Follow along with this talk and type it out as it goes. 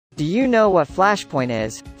Do you know what Flashpoint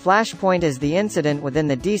is? Flashpoint is the incident within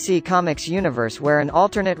the DC Comics universe where an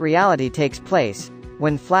alternate reality takes place,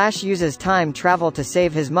 when Flash uses time travel to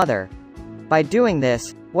save his mother. By doing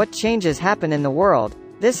this, what changes happen in the world?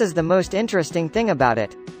 This is the most interesting thing about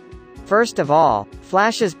it. First of all,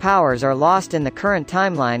 Flash's powers are lost in the current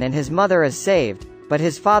timeline and his mother is saved, but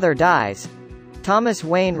his father dies. Thomas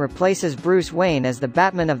Wayne replaces Bruce Wayne as the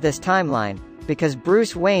Batman of this timeline, because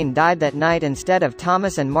Bruce Wayne died that night instead of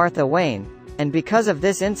Thomas and Martha Wayne, and because of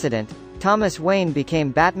this incident, Thomas Wayne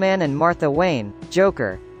became Batman and Martha Wayne,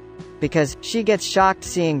 Joker. Because she gets shocked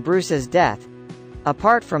seeing Bruce's death.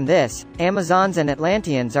 Apart from this, Amazons and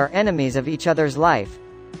Atlanteans are enemies of each other's life.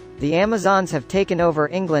 The Amazons have taken over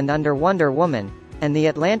England under Wonder Woman, and the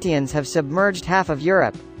Atlanteans have submerged half of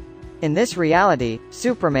Europe. In this reality,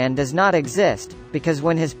 Superman does not exist, because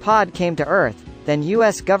when his pod came to Earth, then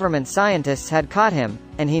US government scientists had caught him,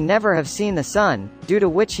 and he never have seen the sun, due to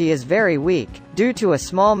which he is very weak. Due to a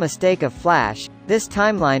small mistake of Flash, this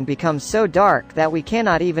timeline becomes so dark that we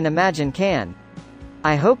cannot even imagine can.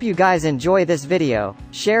 I hope you guys enjoy this video,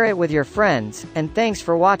 share it with your friends, and thanks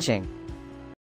for watching.